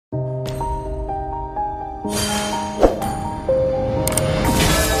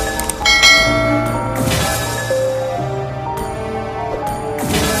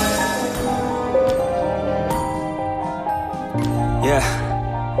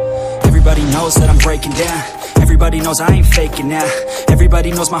Everybody knows that I'm breaking down. Everybody knows I ain't faking now. Everybody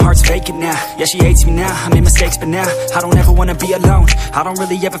knows my heart's vacant now. Yeah, she hates me now, I made mistakes but now I don't ever wanna be alone. I don't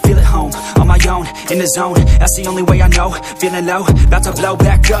really ever feel at home. On my own, in the zone, that's the only way I know. Feeling low, about to blow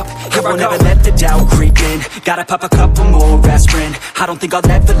back up. Here I never let the doubt creep in. Gotta pop a couple more aspirin. I don't think I'll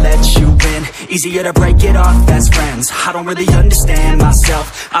ever let you in. Easier to break it off best friends. I don't really understand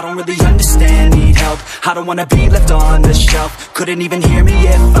myself. I don't really understand, need help. I don't wanna be left on the shelf. Couldn't even hear me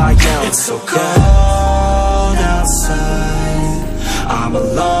if I yelled. It's so cold outside, I'm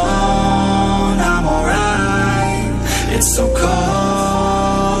alone, I'm alright. It's so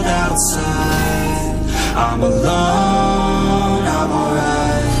cold outside, I'm alone, I'm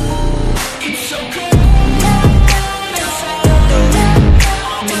alright. It's so cold outside,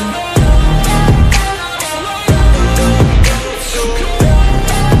 I'm alone, it's so cold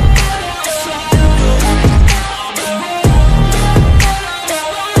outside, it's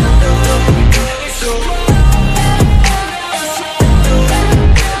so cold.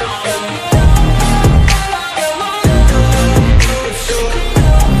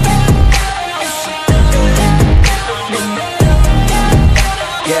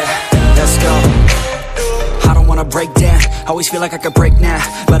 Break down, always feel like I could break now,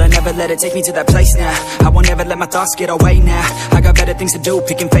 but I never let it take me to that place now. I won't ever let my thoughts get away now. I got better things to do,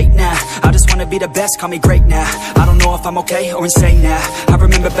 picking fate now. I just wanna be the best, call me great now. I don't know if I'm okay or insane now. I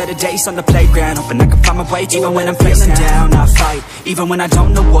remember better days on the playground, hoping I can find my way. Even when I'm feeling down, I fight. Even when I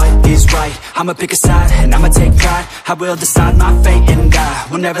don't know what is right, I'ma pick a side and I'ma take pride. I will decide my fate and I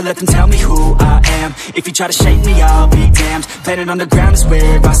will never let them tell me who I am. If you try to shake me, I'll be damned. Planet on the ground is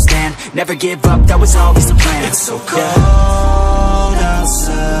where I stand. Never give up, that was always the plan. It's so cold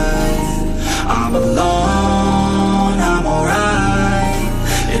outside, I'm alone, I'm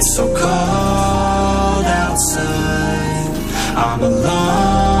alright. It's so cold outside, I'm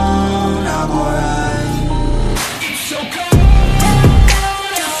alone.